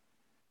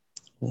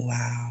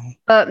 Wow.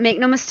 But make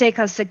no mistake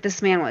how sick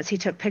this man was. He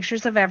took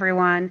pictures of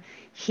everyone.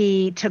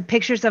 He took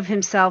pictures of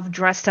himself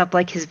dressed up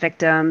like his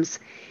victims.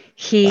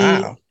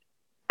 One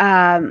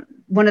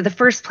of the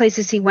first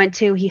places he went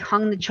to, he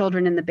hung the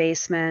children in the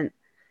basement.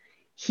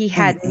 He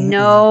had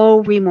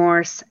no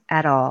remorse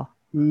at all.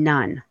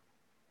 None.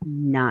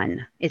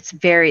 It's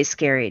very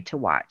scary to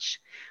watch.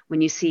 When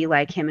you see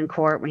like him in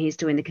court, when he's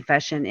doing the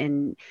confession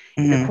in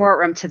the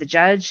courtroom to the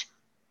judge,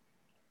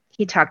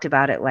 he talked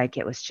about it like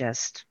it was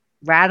just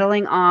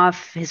rattling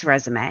off his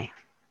resume.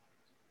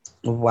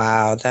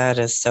 Wow, that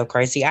is so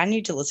crazy. I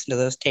need to listen to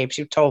those tapes.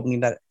 You told me,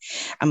 but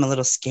I'm a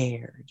little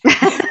scared.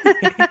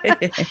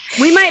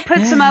 We might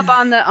put some up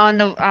on the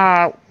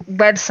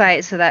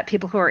website so that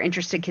people who are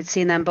interested can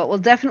see them, but we'll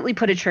definitely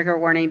put a trigger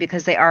warning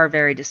because they are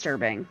very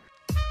disturbing.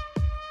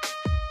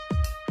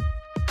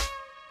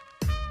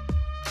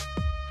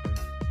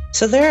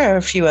 So there are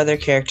a few other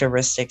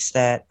characteristics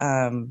that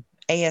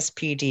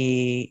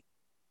ASPD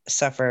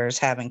sufferers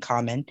have in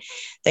common.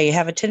 They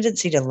have a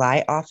tendency to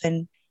lie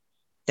often.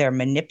 They're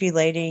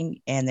manipulating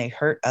and they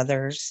hurt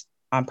others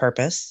on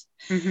purpose.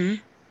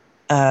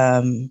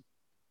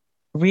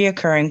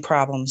 Reoccurring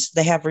problems.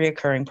 They have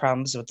reoccurring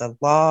problems with the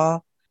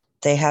law.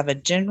 They have a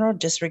general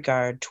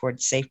disregard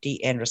towards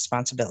safety and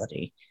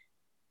responsibility.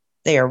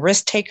 They are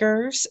risk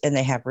takers and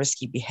they have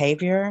risky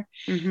behavior.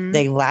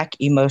 They lack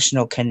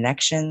emotional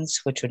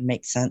connections, which would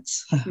make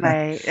sense.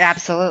 Right.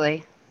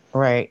 Absolutely.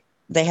 Right.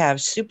 They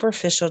have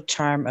superficial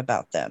charm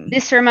about them.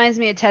 This reminds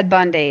me of Ted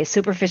Bundy,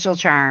 superficial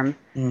charm.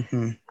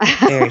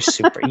 Very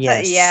super.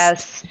 Yes.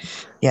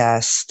 Yes.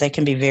 Yes. They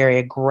can be very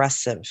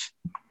aggressive.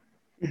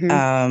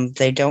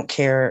 They don't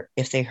care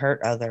if they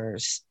hurt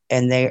others,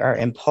 and they are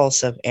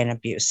impulsive and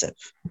abusive.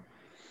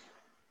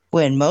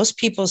 When most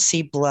people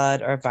see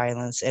blood or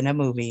violence in a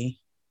movie,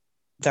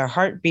 their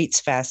heart beats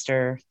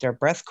faster, their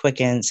breath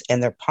quickens,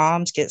 and their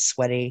palms get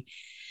sweaty.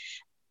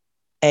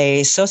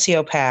 A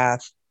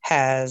sociopath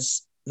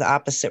has the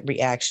opposite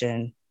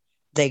reaction.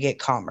 They get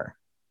calmer.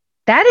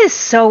 That is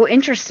so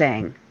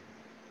interesting.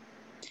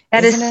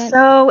 That Isn't is it?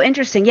 so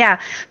interesting. Yeah.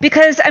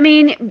 Because, I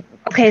mean,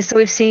 okay, so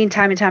we've seen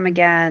time and time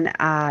again,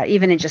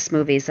 even in just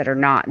movies that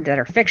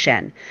are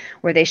fiction,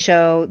 where they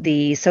show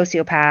the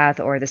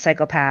sociopath or the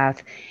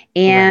psychopath,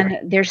 and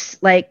there's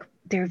like,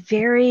 they're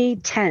very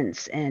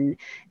tense and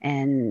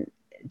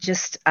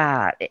just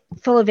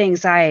full of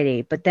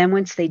anxiety. But then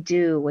once they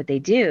do what they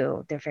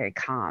do, they're very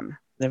calm.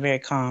 They're very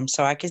calm.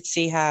 So I could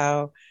see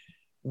how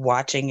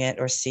watching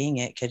it or seeing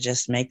it could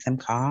just make them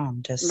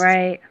calm.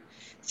 Right.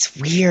 It's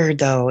weird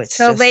though. It's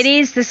so just...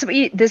 ladies, this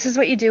is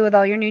what you do with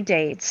all your new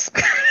dates.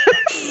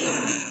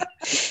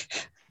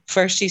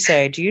 First you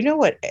say, do you know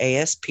what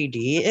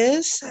ASPD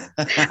is?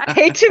 I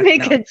hate to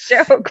make a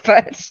joke,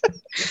 but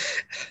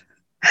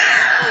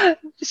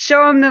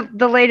show them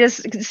the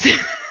latest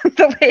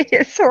the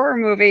latest horror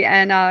movie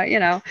and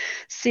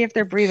see if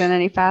they're breathing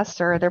any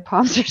faster or their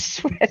palms are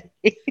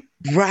sweaty.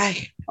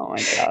 Right. Oh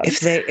my god.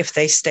 If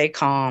they stay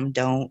calm,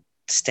 don't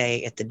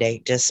stay at the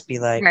date. Just be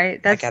like,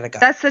 right. I gotta go.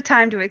 That's the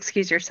time to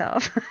excuse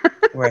yourself.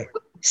 Right.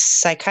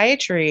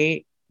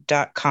 Psychiatry.com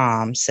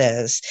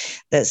says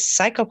that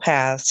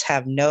psychopaths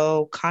have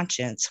no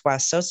conscience, while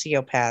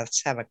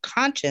sociopaths have a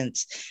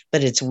conscience,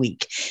 but it's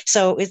weak.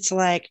 So it's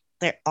like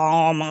they're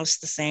almost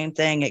the same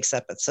thing,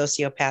 except a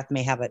sociopath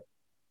may have a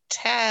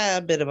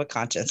tad bit of a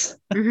conscience.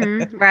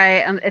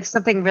 Right. If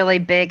something really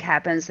big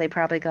happens, they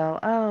probably go,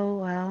 oh,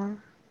 well.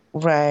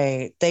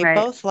 Right. They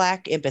both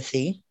lack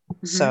empathy.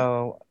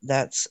 So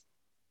that's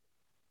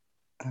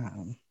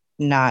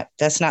not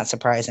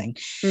surprising.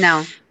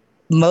 No.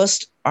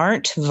 Most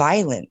aren't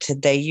violent.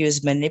 They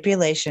use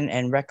manipulation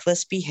and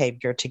reckless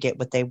behavior to get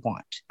what they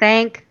want.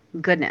 Thank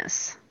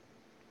goodness.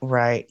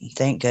 Right.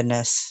 Thank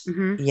goodness.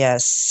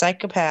 Yes.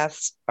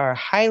 Psychopaths are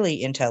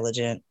highly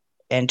intelligent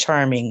and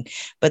charming,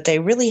 but they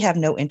really have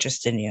no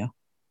interest in you.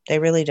 They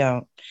really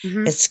don't.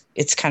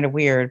 It's kind of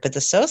weird, but the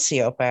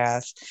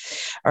sociopaths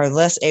are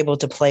less able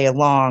to play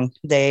along.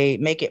 They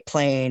make it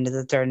plain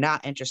that they're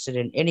not interested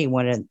in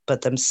anyone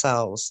but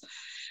themselves.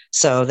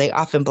 So they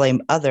often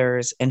blame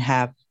others and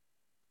have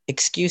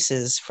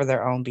excuses for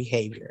their own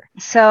behavior.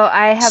 So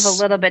I have a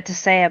little bit to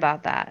say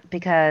about that,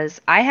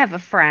 because I have a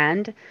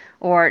friend,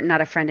 or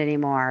not a friend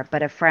anymore,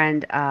 but a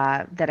friend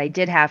that I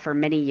did have for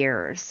many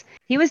years.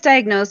 He was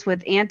diagnosed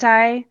with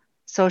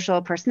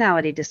antisocial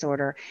personality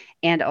disorder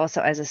and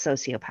also as a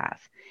sociopath.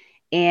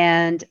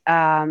 And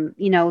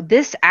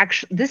this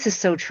is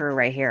so true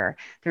right here.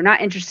 They're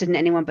not interested in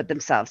anyone but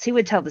themselves. He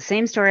would tell the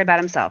same story about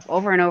himself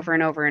over and over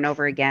and over and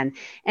over again.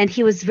 And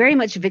he was very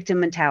much victim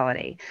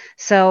mentality.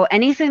 So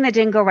anything that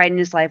didn't go right in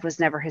his life was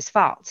never his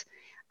fault.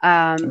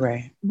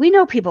 Right. We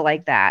know people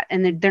like that,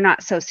 and they're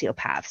not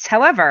sociopaths.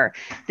 However,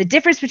 the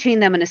difference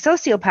between them and a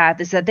sociopath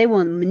is that they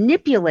will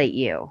manipulate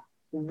you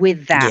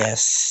with that.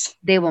 Yes.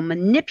 They will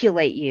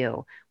manipulate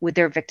you with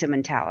their victim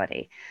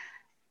mentality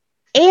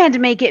and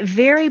make it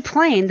very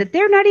plain that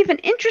they're not even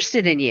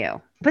interested in you,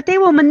 but they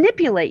will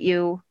manipulate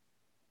you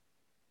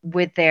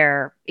with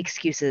their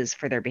excuses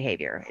for their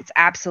behavior. It's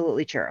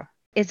absolutely true.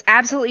 It's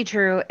absolutely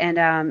true. And,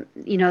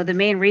 the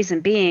main reason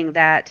being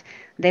that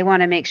they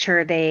want to make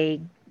sure they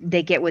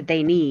get what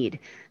they need.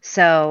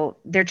 So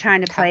they're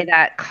trying to play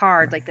that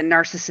card like the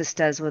narcissist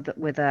does with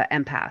an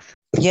empath.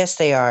 Yes,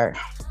 they are.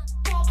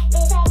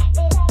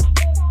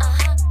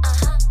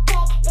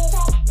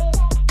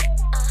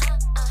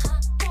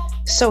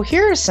 So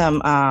here are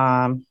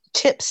some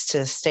tips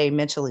to stay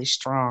mentally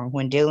strong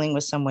when dealing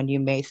with someone you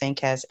may think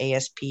has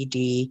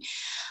ASPD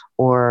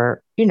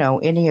or,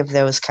 any of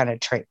those kind of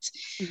traits.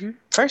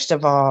 First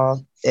of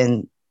all,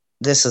 and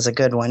this is a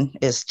good one,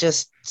 is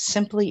just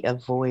simply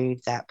avoid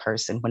that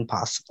person when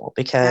possible,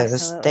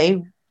 because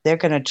they're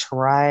going to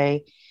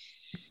try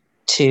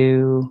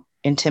to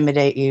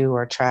intimidate you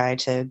or try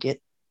to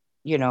get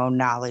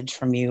knowledge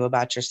from you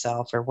about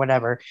yourself or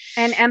whatever.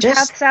 And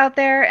empaths out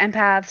there,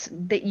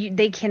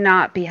 they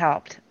cannot be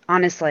helped,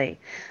 honestly.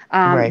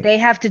 Right. They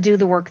have to do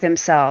the work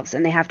themselves,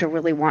 and they have to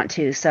really want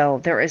to.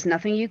 So there is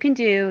nothing you can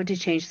do to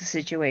change the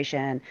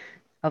situation.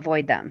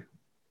 Avoid them.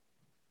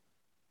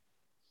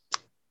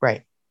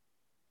 Right.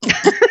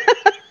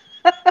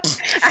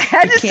 I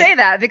had to say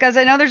that because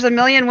I know there's a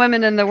million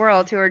women in the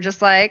world who are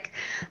just like,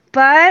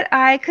 but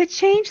I could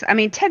change. I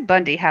mean, Ted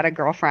Bundy had a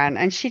girlfriend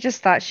and she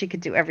just thought she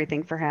could do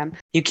everything for him.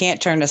 You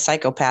can't turn a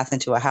psychopath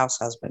into a house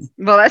husband.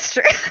 Well, that's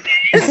true.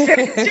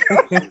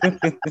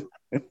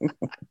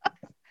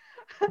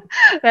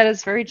 That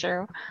is very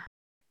true.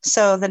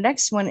 So the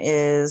next one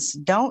is,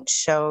 don't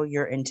show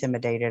you're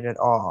intimidated at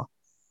all.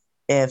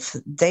 If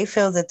they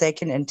feel that they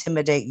can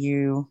intimidate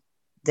you,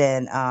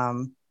 then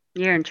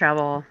you're in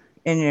trouble.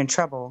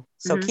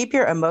 So keep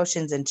your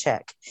emotions in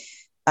check.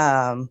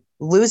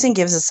 Losing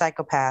gives a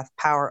psychopath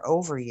power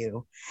over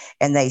you,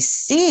 and they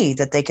see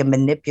that they can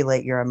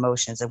manipulate your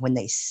emotions. And when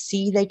they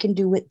see they can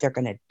do it, they're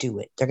going to do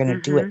it. They're going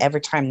to do it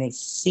every time they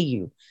see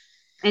you.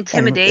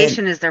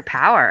 Intimidation is their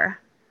power.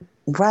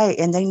 Right.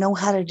 And they know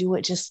how to do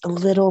it just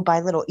little by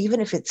little, even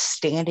if it's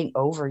standing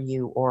over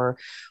you or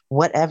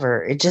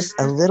whatever. It's just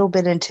a little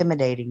bit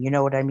intimidating. You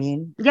know what I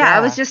mean? Yeah, I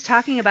was just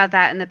talking about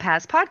that in the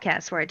past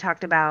podcast where I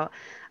talked about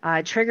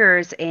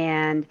triggers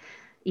and,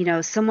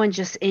 someone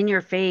just in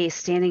your face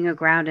standing your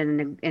ground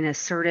in an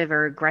assertive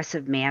or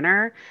aggressive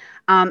manner.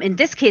 In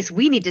this case,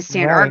 we need to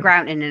stand our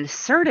ground in an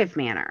assertive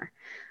manner.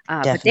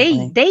 But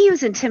they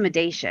use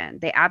intimidation.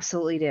 They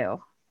absolutely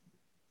do.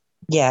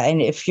 Yeah,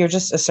 and if you're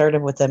just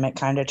assertive with them, it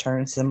kind of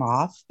turns them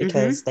off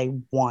because they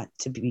want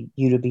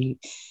you to be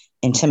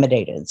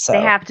intimidated. So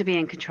they have to be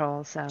in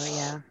control. So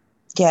yeah.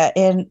 Yeah,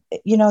 and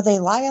they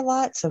lie a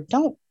lot, so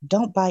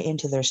don't buy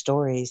into their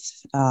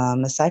stories. A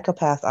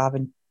psychopath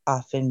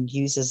often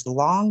uses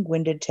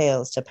long-winded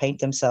tales to paint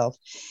themselves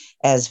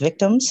as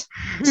victims.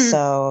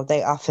 So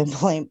they often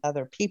blame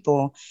other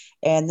people,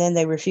 and then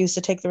they refuse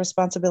to take the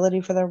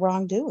responsibility for their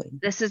wrongdoing.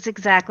 This is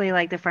exactly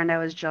like the friend I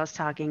was just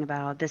talking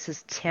about. This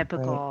is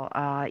typical.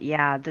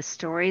 Right. The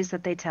stories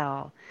that they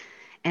tell,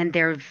 and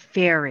they're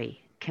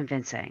very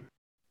convincing.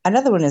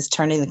 Another one is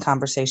turning the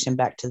conversation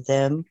back to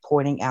them.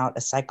 Pointing out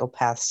a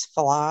psychopath's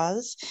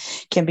flaws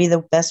can be the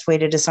best way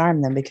to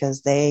disarm them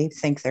because they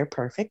think they're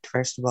perfect,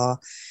 first of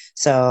all.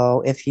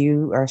 So if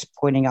you are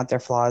pointing out their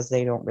flaws,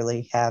 they don't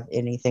really have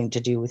anything to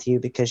do with you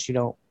because you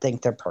don't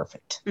think they're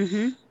perfect.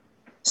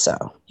 So,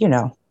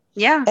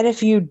 Yeah. And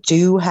if you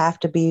do have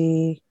to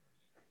be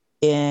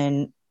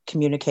in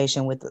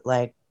communication with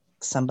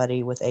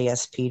somebody with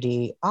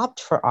ASPD, opt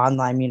for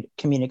online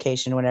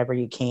communication whenever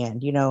you can.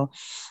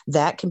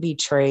 That can be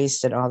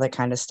traced and all that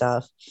kind of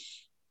stuff.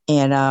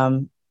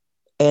 And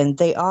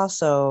they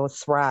also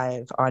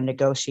thrive on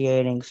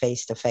negotiating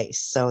face to face.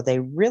 So they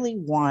really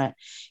want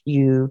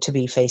you to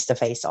be face to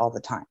face all the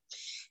time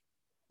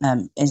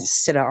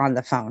instead of on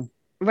the phone.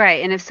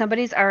 Right. And if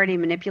somebody's already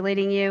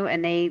manipulating you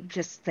and they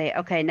just say,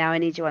 okay, now I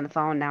need you on the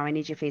phone, now I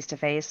need you face to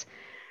face,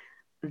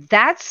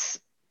 that's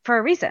for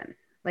a reason.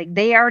 Like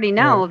they already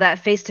know that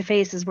face to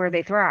face is where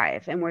they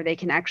thrive and where they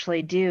can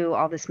actually do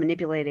all this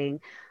manipulating.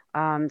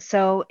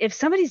 So if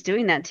somebody's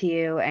doing that to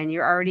you and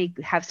you already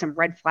have some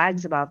red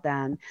flags about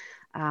them,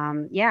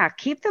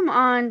 keep them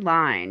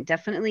online.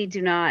 Definitely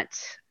do not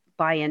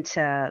buy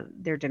into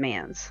their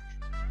demands.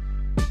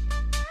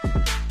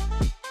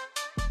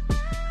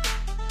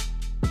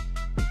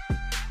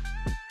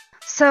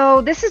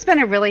 So this has been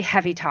a really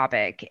heavy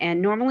topic,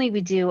 and normally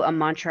we do a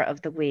mantra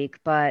of the week,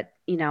 but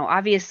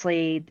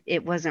obviously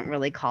it wasn't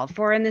really called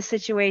for in this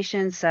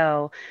situation.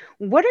 So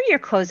what are your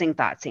closing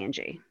thoughts,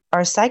 Angie?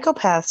 Are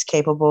psychopaths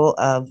capable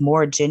of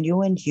more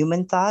genuine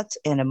human thoughts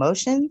and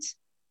emotions?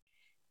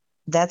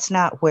 That's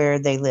not where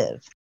they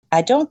live.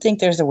 I don't think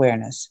there's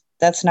awareness.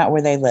 That's not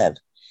where they live.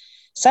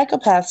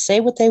 Psychopaths say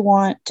what they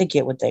want to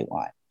get what they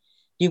want.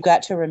 You've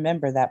got to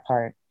remember that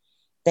part.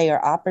 They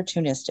are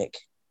opportunistic.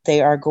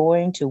 They are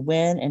going to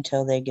win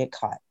until they get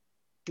caught.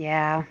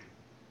 Yeah.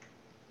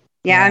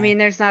 I mean,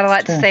 there's not a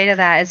lot to say to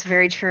that. It's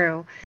very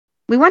true.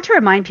 We want to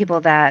remind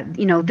people that,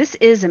 this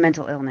is a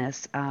mental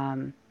illness.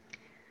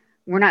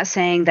 We're not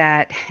saying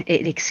that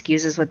it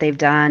excuses what they've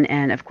done.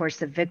 And of course,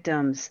 the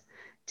victims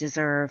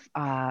deserve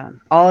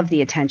all of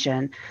the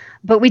attention.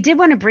 But we did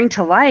want to bring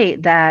to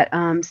light that,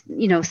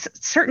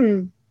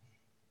 certain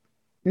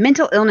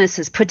mental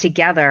illnesses put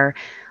together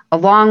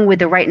along with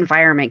the right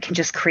environment can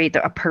just create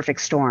a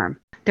perfect storm.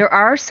 There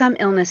are some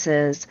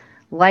illnesses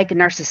like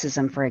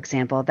narcissism, for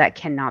example, that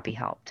cannot be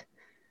helped.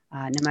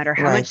 No matter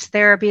how much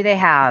therapy they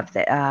have,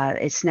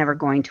 it's never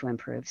going to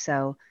improve.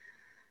 So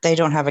they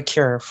don't have a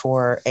cure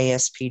for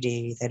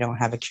ASPD. They don't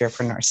have a cure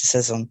for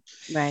narcissism.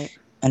 Right.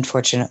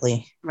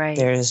 Unfortunately, right.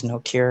 There is no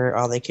cure.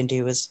 All they can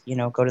do is,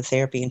 go to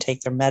therapy and take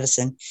their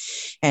medicine.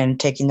 And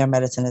taking their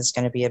medicine is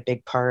going to be a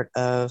big part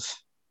of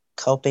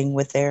coping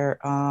with their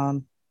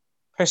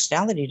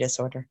personality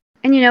disorder.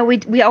 And,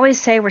 we always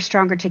say we're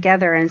stronger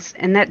together,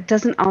 and that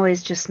doesn't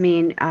always just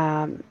mean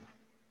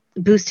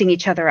boosting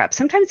each other up.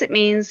 Sometimes it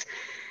means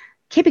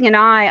keeping an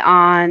eye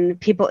on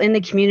people in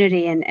the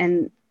community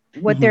and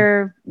what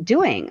they're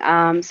doing.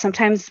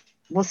 Sometimes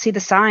we'll see the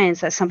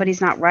signs that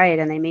somebody's not right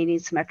and they may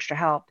need some extra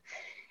help.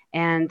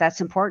 And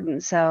that's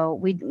important. So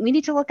we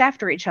need to look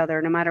after each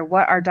other no matter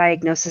what our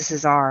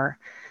diagnoses are.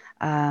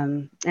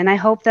 And I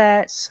hope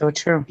that, so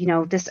true.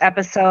 This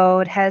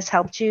episode has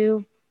helped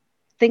you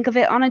think of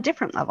it on a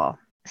different level.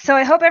 So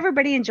I hope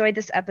everybody enjoyed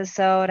this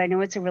episode. I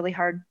know it's a really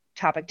hard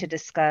topic to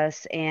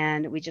discuss,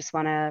 and we just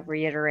want to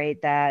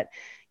reiterate that,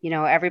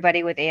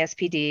 everybody with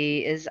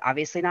ASPD is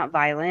obviously not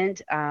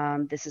violent.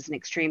 This is an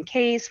extreme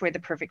case where the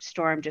perfect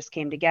storm just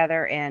came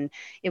together, and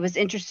it was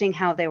interesting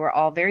how they were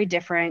all very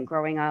different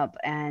growing up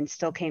and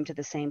still came to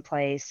the same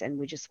place. And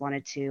we just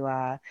wanted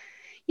to,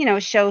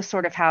 show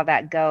sort of how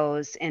that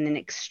goes in an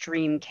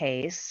extreme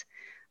case.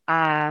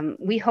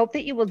 We hope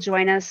that you will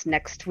join us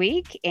next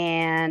week,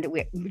 and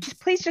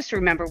please just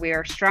remember, we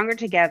are stronger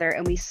together,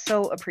 and we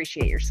so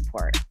appreciate your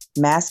support.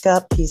 Mask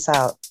up. Peace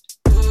out.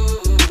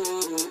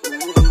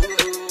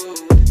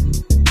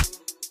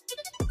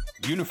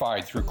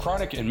 Unified Through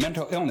Chronic and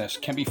Mental Illness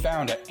can be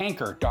found at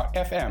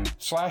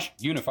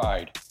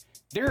anchor.fm/unified.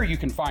 There you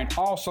can find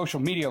all social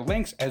media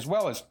links as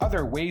well as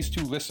other ways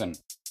to listen.